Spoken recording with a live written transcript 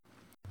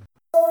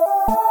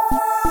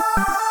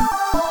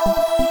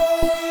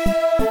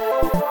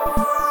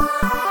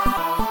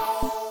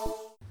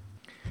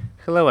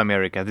Hello,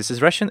 America. This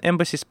is Russian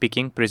Embassy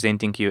speaking,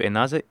 presenting you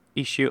another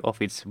issue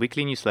of its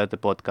weekly newsletter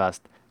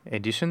podcast,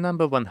 edition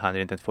number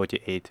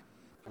 148.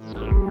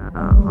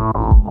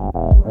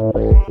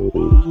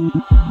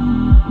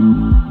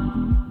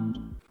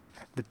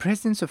 The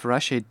presidents of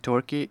Russia and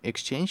Turkey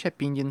exchanged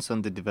opinions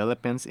on the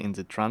developments in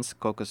the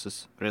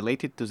Trans-Caucasus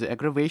related to the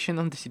aggravation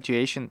of the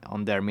situation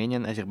on the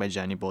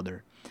Armenian-Azerbaijani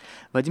border.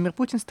 Vladimir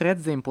Putin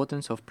stressed the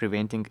importance of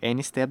preventing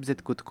any steps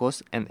that could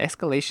cause an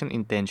escalation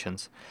in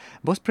tensions.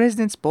 Both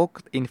presidents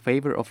spoke in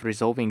favor of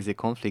resolving the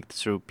conflict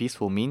through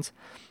peaceful means,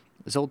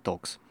 though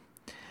talks.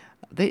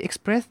 They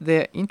expressed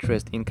their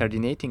interest in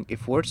coordinating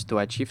efforts to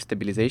achieve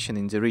stabilization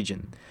in the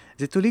region.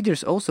 The two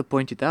leaders also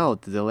pointed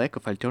out the lack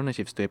of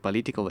alternatives to a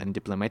political and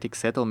diplomatic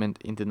settlement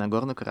in the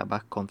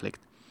Nagorno-Karabakh conflict,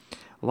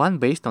 one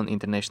based on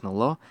international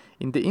law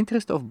in the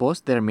interest of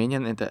both the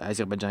Armenian and the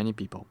Azerbaijani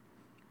people.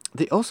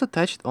 They also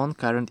touched on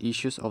current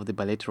issues of the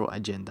bilateral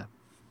agenda.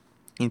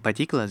 In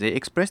particular, they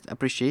expressed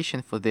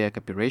appreciation for their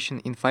cooperation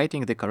in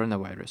fighting the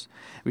coronavirus,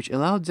 which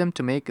allowed them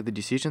to make the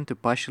decision to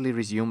partially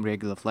resume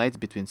regular flights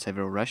between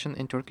several Russian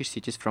and Turkish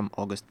cities from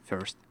August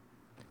 1st.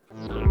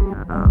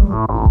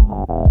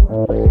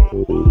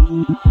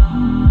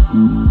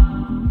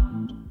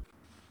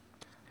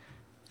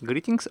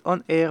 Greetings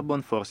on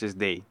Airborne Forces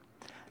Day.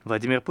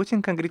 Vladimir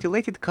Putin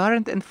congratulated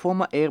current and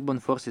former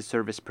Airborne Forces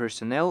service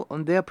personnel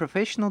on their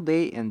professional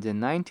day and the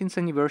 19th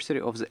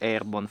anniversary of the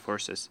Airborne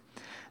Forces.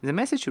 The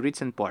message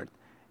reads in part,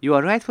 "You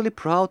are rightfully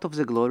proud of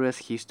the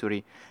glorious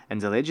history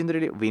and the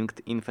legendary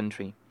winged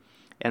infantry,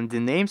 and the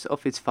names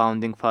of its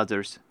founding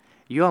fathers.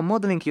 You are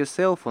modeling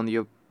yourself on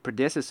your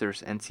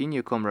predecessors and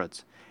senior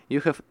comrades.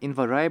 You have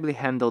invariably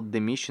handled the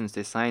missions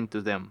assigned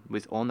to them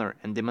with honor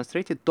and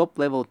demonstrated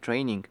top-level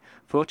training,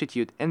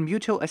 fortitude, and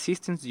mutual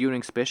assistance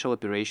during special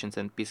operations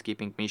and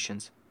peacekeeping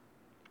missions.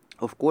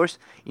 Of course,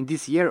 in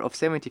this year of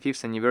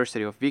 75th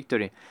anniversary of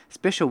victory,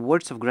 special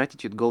words of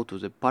gratitude go to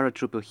the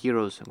paratrooper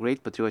heroes,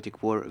 great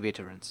patriotic war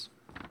veterans."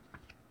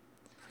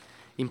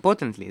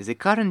 Importantly, the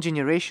current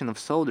generation of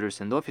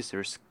soldiers and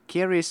officers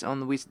carries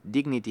on with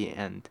dignity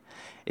and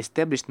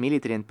established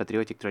military and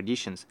patriotic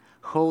traditions,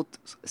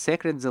 holds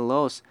sacred the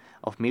laws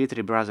of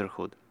military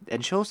brotherhood,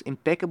 and shows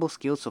impeccable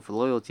skills of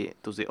loyalty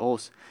to the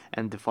oath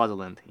and the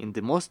fatherland in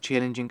the most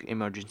challenging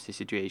emergency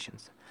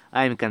situations.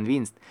 I am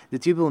convinced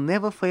that you will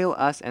never fail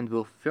us and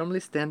will firmly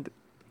stand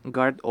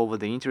guard over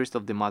the interests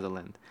of the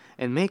motherland,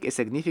 and make a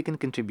significant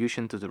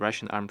contribution to the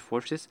Russian armed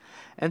forces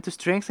and to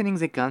strengthening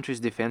the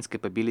country's defense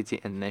capability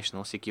and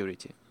national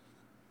security.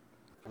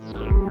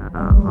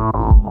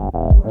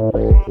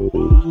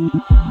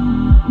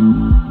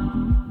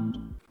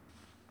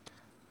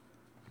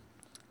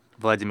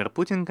 Vladimir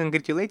Putin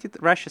congratulated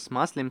Russia's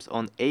Muslims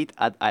on Eid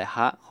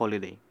al-Adha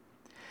holiday.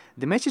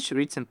 The message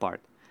reads in part,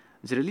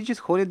 "The religious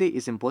holiday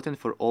is important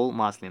for all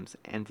Muslims,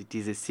 and it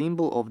is a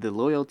symbol of the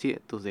loyalty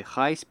to the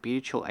high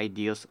spiritual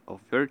ideals of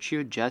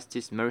virtue,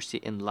 justice, mercy,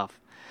 and love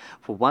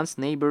for one's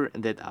neighbor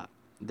that are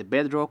the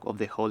bedrock of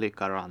the Holy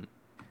Quran."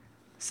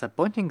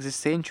 Supporting the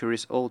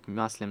centuries-old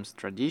Muslim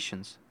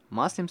traditions,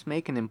 Muslims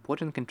make an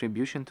important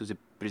contribution to the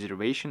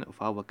preservation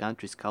of our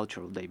country's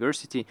cultural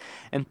diversity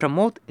and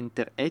promote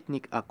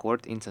inter-ethnic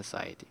accord in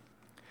society.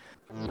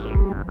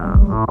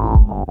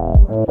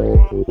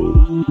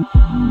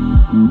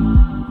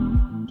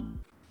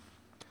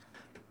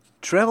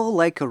 Travel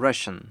like a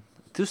Russian.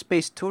 Two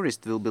space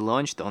tourists will be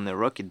launched on a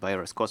rocket by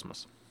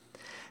Roscosmos.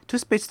 Two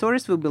space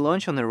tourists will be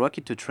launched on a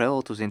rocket to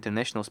travel to the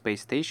International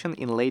Space Station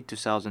in late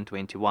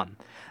 2021.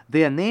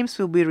 Their names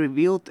will be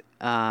revealed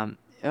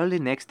early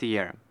next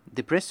year.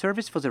 The press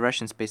service for the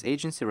Russian space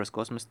agency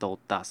Roscosmos told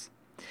TASS.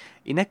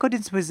 In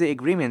accordance with the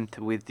agreement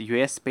with the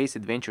US Space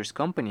Adventures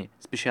Company,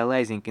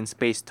 specializing in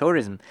space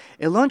tourism,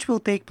 a launch will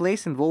take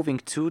place involving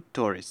two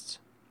tourists.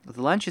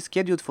 The launch is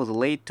scheduled for the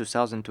late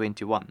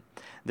 2021,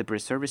 the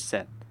press service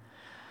said.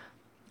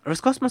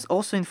 Roscosmos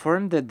also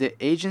informed that the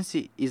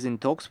agency is in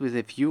talks with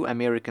a few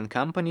American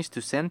companies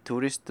to send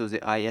tourists to the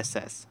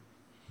ISS.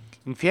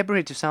 In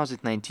February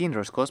 2019,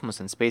 Roscosmos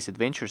and Space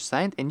Adventures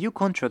signed a new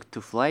contract to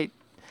fly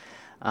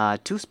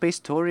two space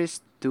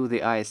tourists to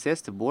the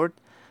ISS aboard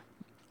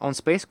on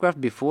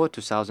spacecraft before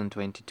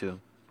 2022.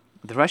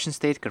 The Russian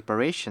state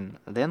corporation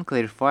then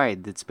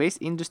clarified that space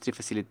industry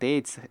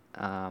facilities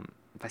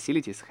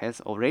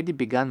has already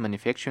begun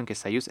manufacturing a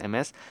Soyuz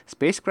MS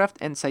spacecraft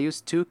and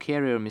Soyuz 2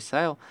 carrier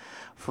missile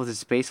for the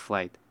space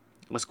flight.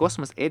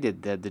 Roscosmos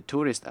added that the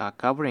tourists are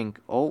covering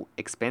all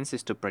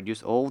expenses to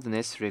produce all the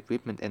necessary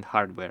equipment and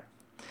hardware.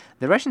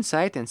 The Russian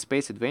site and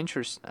Space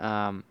Adventures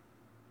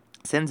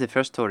sent the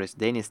first tourist,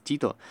 Denis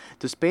Tito,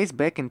 to space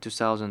back in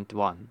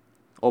 2001.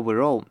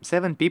 Overall,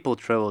 7 people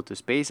traveled to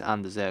space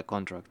under their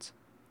contracts.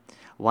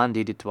 One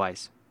did it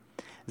twice.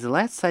 The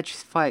last such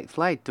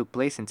flight took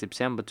place in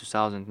September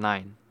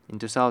 2009. In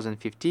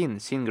 2015,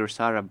 singer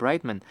Sarah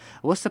Brightman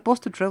was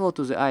supposed to travel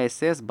to the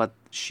ISS, but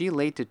she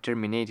later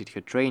terminated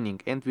her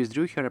training and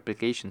withdrew her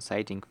application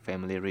citing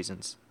family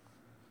reasons.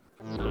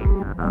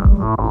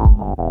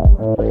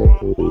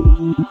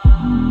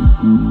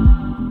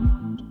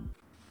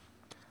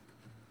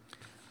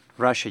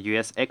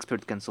 Russia-US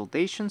expert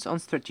consultations on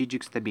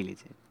strategic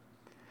stability.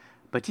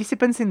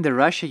 Participants in the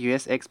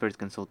Russia-US expert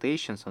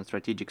consultations on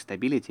strategic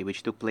stability,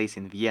 which took place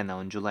in Vienna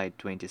on July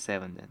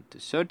 27 and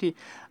 30,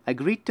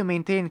 agreed to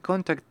maintain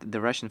contact, the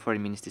Russian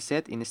Foreign Ministry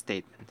said in a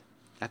statement.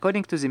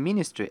 According to the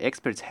ministry,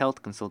 experts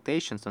held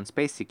consultations on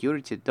space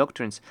security,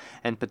 doctrines,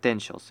 and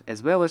potentials,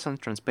 as well as on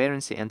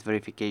transparency and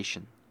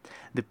verification.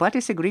 The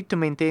parties agreed to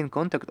maintain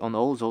contact on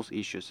all those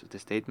issues, the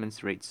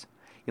statement reads.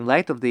 In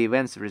light of the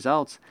event's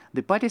results,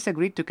 the parties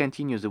agreed to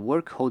continue the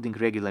work, holding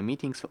regular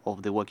meetings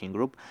of the working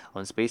group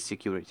on space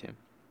security.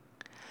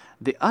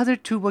 The other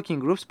two working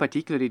groups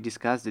particularly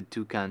discussed the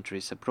two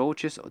countries'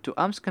 approaches to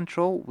arms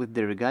control with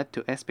regard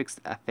to aspects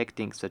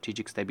affecting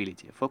strategic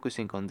stability,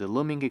 focusing on the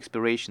looming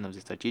expiration of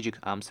the Strategic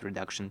Arms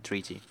Reduction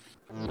Treaty.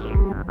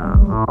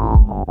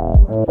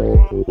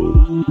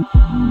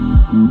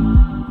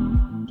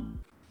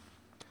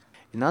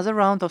 Another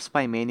round of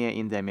spy mania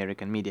in the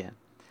American media.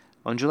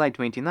 On July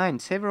 29,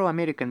 several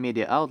American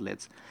media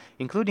outlets,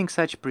 including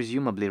such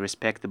presumably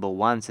respectable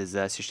ones as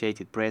the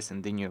Associated Press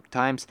and the New York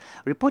Times,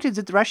 reported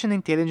that Russian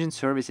intelligence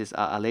services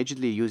are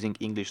allegedly using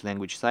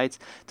English-language sites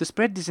to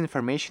spread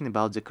disinformation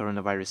about the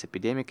coronavirus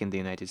epidemic in the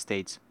United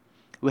States.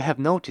 We have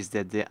noticed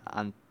that the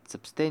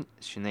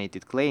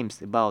unsubstantiated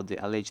claims about the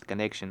alleged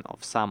connection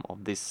of some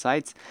of these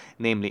sites,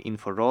 namely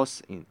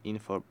InfoRos,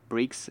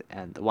 InfoBricks,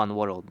 and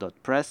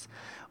OneWorld.press,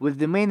 with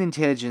the main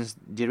intelligence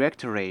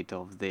directorate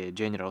of the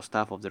General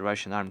Staff of the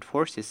Russian Armed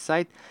Forces,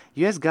 cite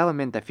US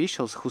government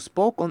officials who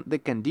spoke on the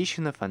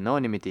condition of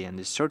anonymity and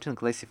a certain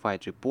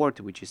classified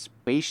report which is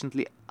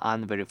patently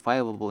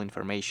unverifiable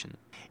information.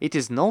 It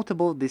is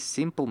notable this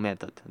simple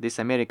method, this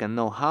American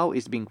know-how,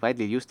 is being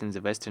widely used in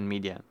the Western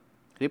media.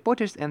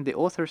 Reporters and the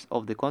authors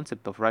of the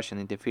concept of Russian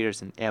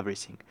interference in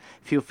everything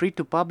feel free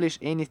to publish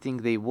anything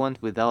they want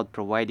without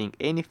providing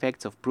any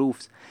facts or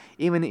proofs,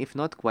 even if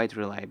not quite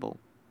reliable.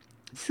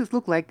 This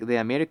looks like the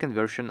American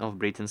version of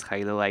Britain's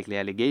highly likely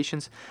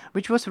allegations,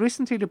 which was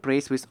recently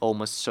replaced with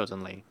almost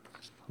certainly.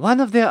 One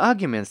of their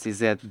arguments is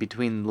that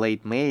between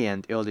late May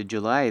and early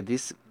July,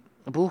 these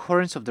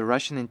bullhorns of the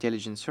Russian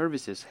intelligence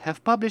services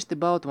have published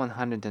about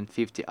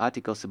 150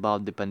 articles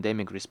about the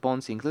pandemic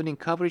response, including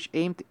coverage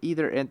aimed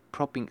either at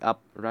propping up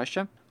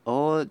Russia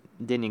or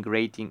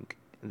denigrating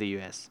the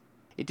US.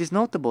 It is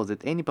notable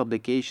that any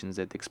publications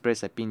that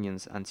express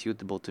opinions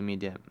unsuitable to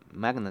media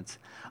magnates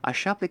are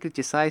sharply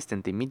criticized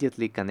and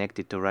immediately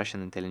connected to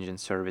Russian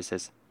intelligence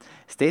services.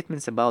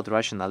 Statements about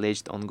Russian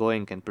alleged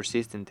ongoing and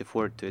persistent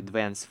effort to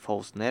advance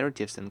false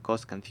narratives and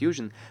cause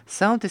confusion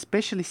sound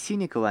especially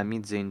cynical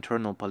amid the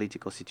internal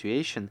political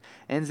situation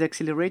and the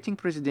accelerating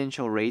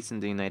presidential race in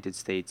the United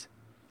States.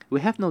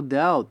 We have no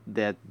doubt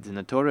that the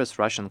notorious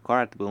Russian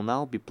card will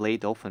now be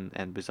played often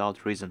and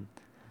without reason.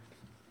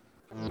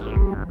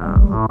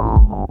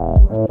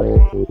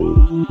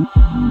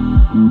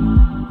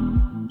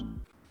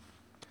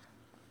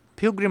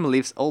 Pilgrim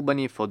leaves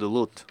Albany for the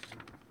loot.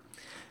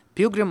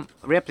 Pilgrim,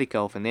 replica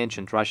of an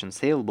ancient Russian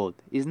sailboat,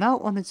 is now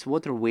on its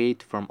waterway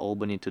from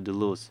Albany to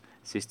Duluth,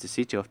 sister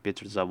city of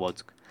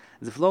Petrozavodsk.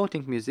 The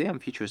floating museum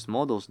features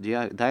models,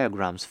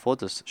 diagrams,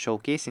 photos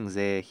showcasing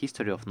the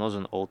history of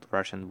northern old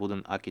Russian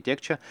wooden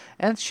architecture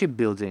and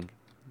shipbuilding.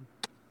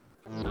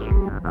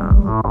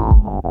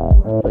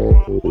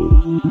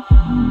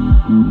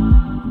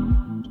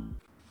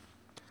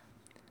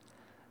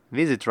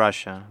 Visit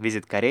Russia,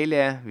 visit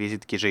Karelia,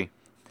 visit Kizhi.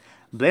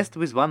 Blessed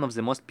with one of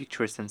the most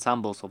picturesque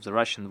ensembles of the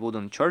Russian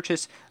wooden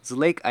churches, the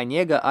Lake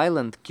Onega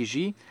island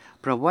Kizhi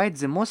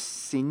provides the most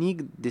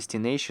scenic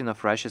destination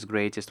of Russia's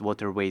greatest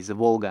waterway, the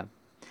Volga.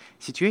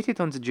 Situated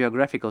on the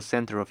geographical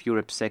center of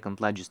Europe's second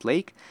largest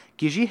lake,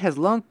 Kizhi has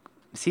long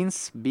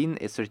since been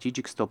a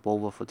strategic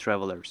stopover for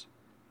travelers.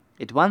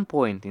 At one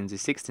point in the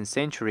 16th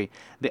century,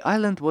 the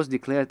island was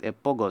declared a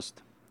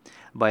pogost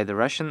by the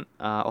Russian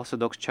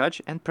Orthodox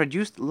Church and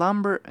produced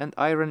lumber and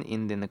iron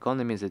in an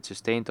economy that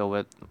sustained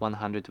over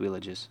 100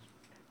 villages.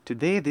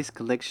 Today, this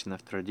collection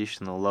of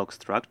traditional log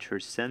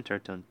structures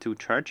centered on two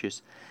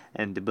churches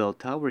and the bell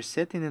tower is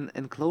set in an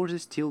enclosure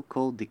still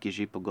called the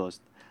Kizhi Pogost.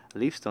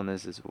 Livestone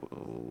is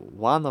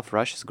one of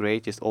Russia's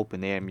greatest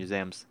open-air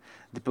museums.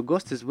 The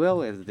Pogost, as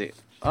well as the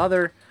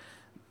other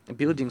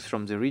buildings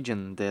from the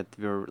region that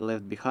were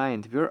left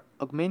behind, were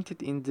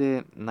augmented in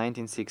the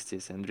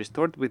 1960s and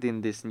restored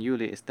within this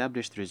newly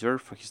established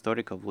reserve for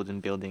historical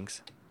wooden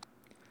buildings.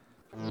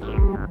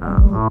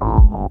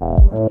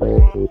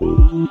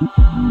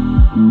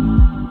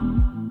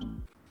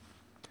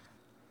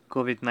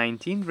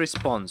 COVID-19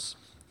 response.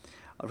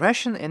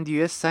 Russian and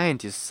US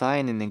scientists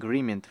signed an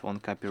agreement on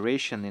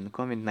cooperation in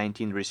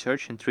COVID-19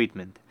 research and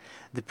treatment.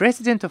 The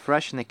president of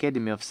Russian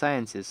Academy of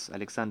Sciences,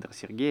 Alexander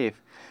Sergeyev,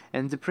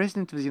 and the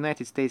president of the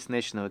United States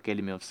National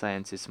Academy of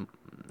Sciences,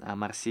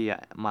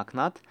 Marcia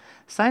McNutt,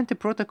 signed a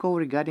protocol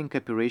regarding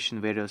cooperation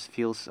in various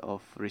fields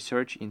of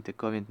research into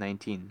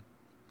COVID-19.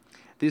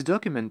 This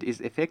document is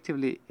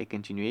effectively a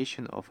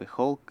continuation of a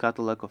whole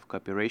catalog of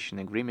cooperation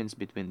agreements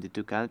between the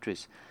two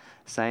countries,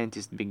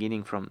 scientists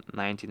beginning from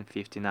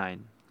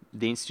 1959.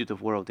 The Institute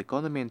of World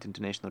Economy and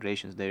International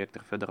Relations director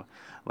Fedor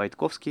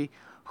Wojtkowski,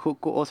 who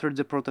co-authored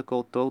the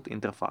protocol, told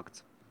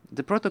Interfacts.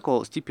 The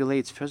protocol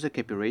stipulates further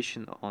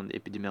cooperation on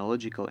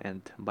epidemiological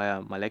and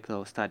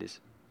biomolecular studies.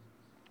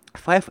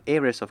 5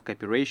 areas of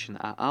cooperation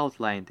are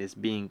outlined as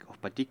being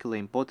of particular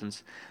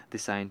importance, the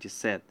scientists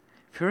said.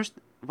 First,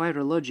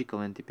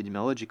 virological and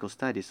epidemiological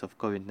studies of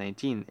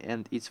COVID-19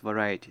 and its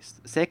varieties.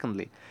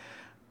 Secondly,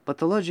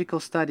 pathological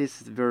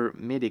studies where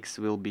medics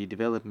will be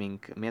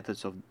developing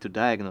methods to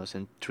diagnose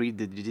and treat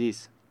the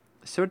disease.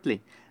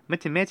 Thirdly,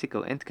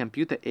 mathematical and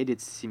computer-aided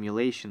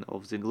simulation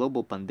of the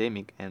global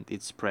pandemic and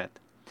its spread.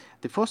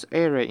 The fourth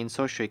area in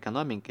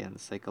socio-economic and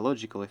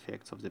psychological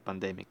effects of the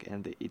pandemic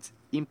and its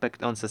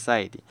impact on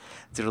society,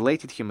 the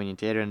related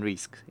humanitarian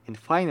risks. And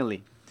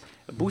finally,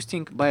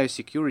 boosting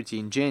biosecurity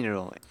in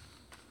general.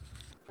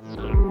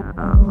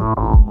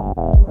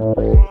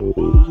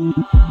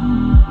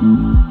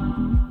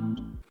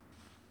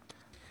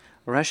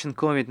 Russian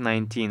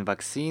COVID-19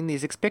 vaccine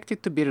is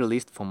expected to be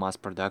released for mass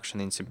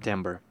production in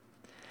September.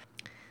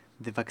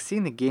 The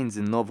vaccine against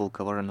the novel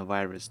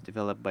coronavirus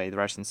developed by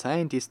Russian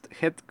scientists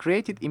had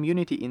created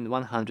immunity in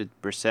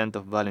 100%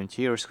 of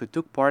volunteers who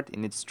took part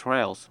in its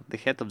trials, the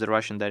head of the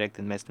Russian Direct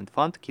Investment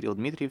Fund, Kirill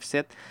Dmitriev,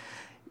 said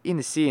in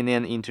a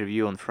CNN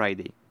interview on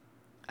Friday.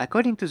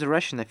 According to the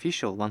Russian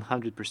official,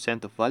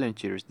 100% of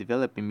volunteers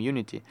develop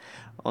immunity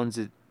on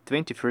the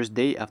 21st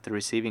day after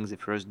receiving the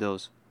first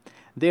dose.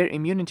 Their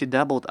immunity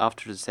doubled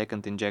after the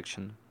second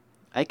injection.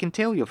 I can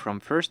tell you from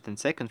first and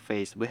second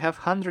phase, we have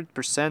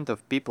 100%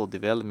 of people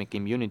developing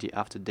immunity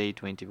after day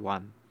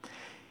 21.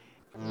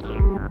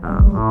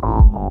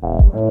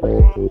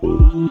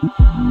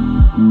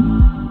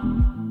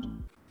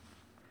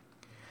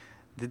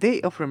 The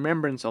Day of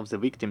Remembrance of the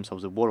Victims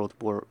of the World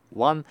War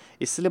I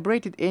is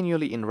celebrated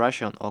annually in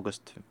Russia on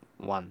August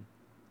 1.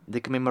 The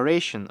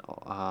commemoration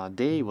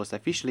day was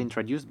officially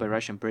introduced by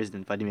Russian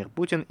President Vladimir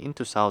Putin in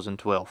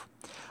 2012.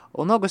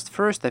 On August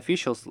 1st,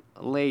 officials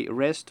lay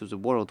rest to the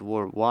World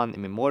War I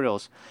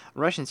memorials.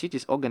 Russian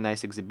cities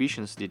organize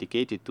exhibitions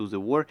dedicated to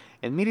the war,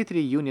 and military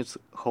units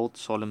hold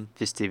solemn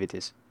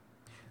festivities.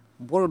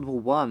 World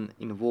War I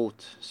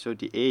involved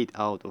 38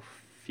 out of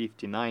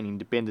 59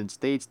 independent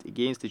states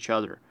against each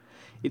other.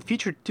 It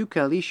featured 2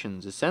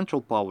 coalitions, the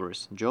Central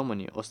Powers,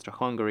 Germany,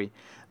 Austria-Hungary,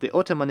 the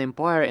Ottoman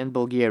Empire and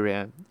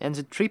Bulgaria, and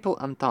the Triple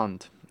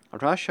Entente,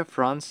 Russia,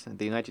 France,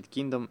 the United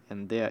Kingdom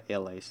and their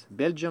allies,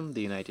 Belgium,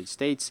 the United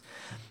States,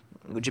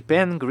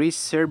 Japan, Greece,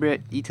 Serbia,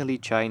 Italy,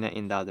 China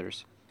and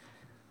others.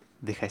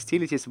 The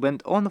hostilities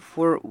went on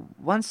for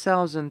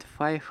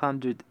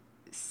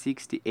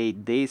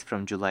 1,568 days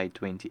from July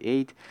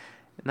 28,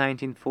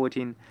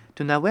 1914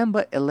 to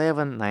November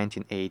 11,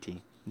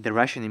 1980. The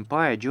Russian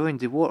Empire joined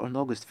the war on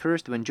August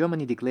 1st when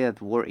Germany declared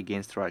war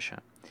against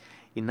Russia.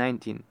 In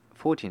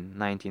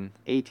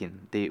 1914-1918,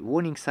 the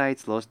warning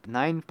sites lost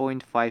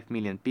 9.5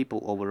 million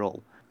people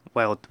overall,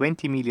 while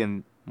 20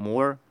 million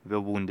more were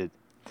wounded.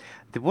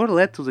 The war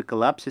led to the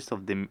collapses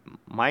of the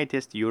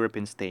mightiest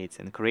European states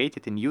and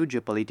created a new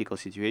geopolitical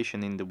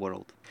situation in the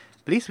world.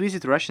 Please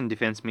visit Russian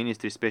Defense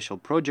Ministry special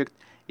project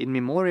in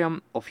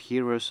memoriam of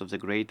heroes of the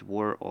Great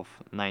War of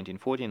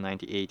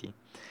 1914-1980.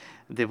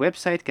 The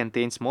website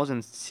contains more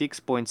than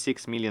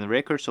 6.6 million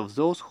records of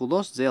those who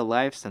lost their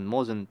lives and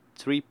more than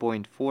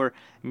 3.4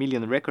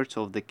 million records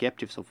of the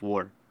captives of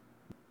war.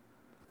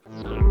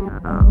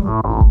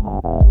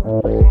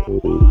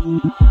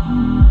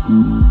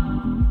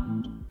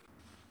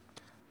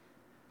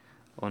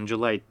 On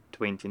July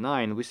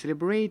 29, we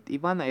celebrate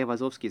Ivan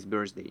Aivazovsky's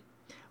birthday,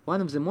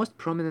 one of the most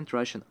prominent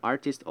Russian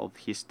artists of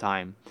his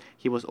time.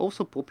 He was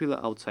also popular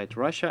outside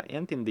Russia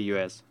and in the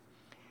US.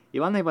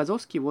 Ivan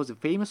Aivazovsky was a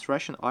famous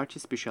Russian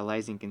artist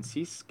specializing in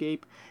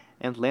seascape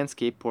and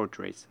landscape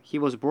portraits. He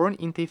was born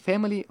into a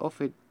family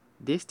of a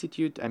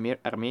destitute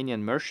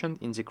Armenian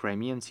merchant in the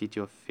Crimean city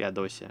of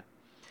Feodosia.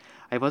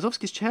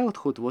 Aivazovsky's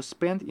childhood was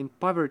spent in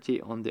poverty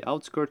on the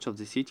outskirts of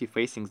the city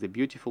facing the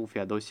beautiful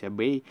Feodosia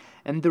Bay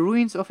and the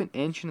ruins of an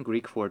ancient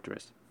Greek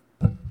fortress.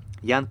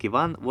 Young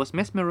Ivan was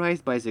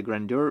mesmerized by the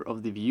grandeur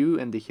of the view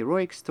and the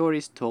heroic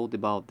stories told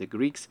about the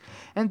Greeks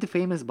and the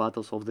famous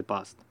battles of the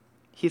past.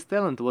 His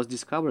talent was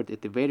discovered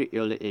at a very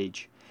early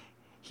age.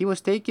 He was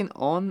taken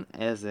on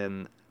as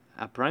an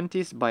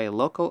apprentice by a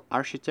local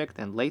architect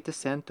and later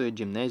sent to a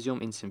gymnasium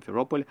in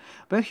Simferopol,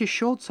 where he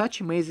showed such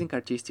amazing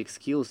artistic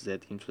skills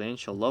that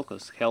influential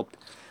locals helped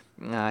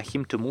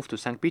him to move to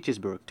St.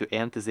 Petersburg to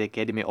enter the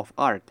Academy of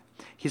Art.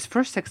 His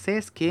first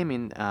success came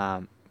in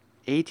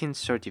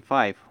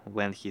 1835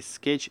 when his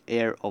sketch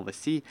Air of a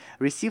Sea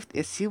received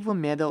a silver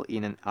medal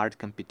in an art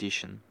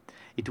competition.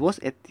 It was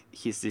at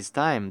this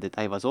time that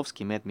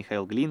Aivazovsky met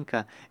Mikhail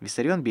Glinka,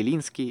 Vissarion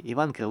Belinsky,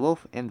 Ivan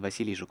Krylov and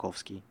Vasily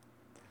Zhukovsky.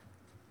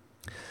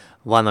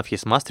 One of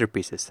his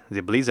masterpieces,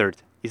 The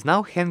Blizzard, is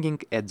now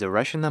hanging at the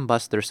Russian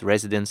ambassador's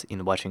residence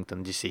in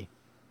Washington, D.C.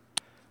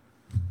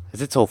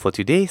 That's all for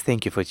today.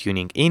 Thank you for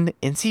tuning in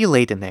and see you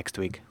later next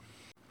week.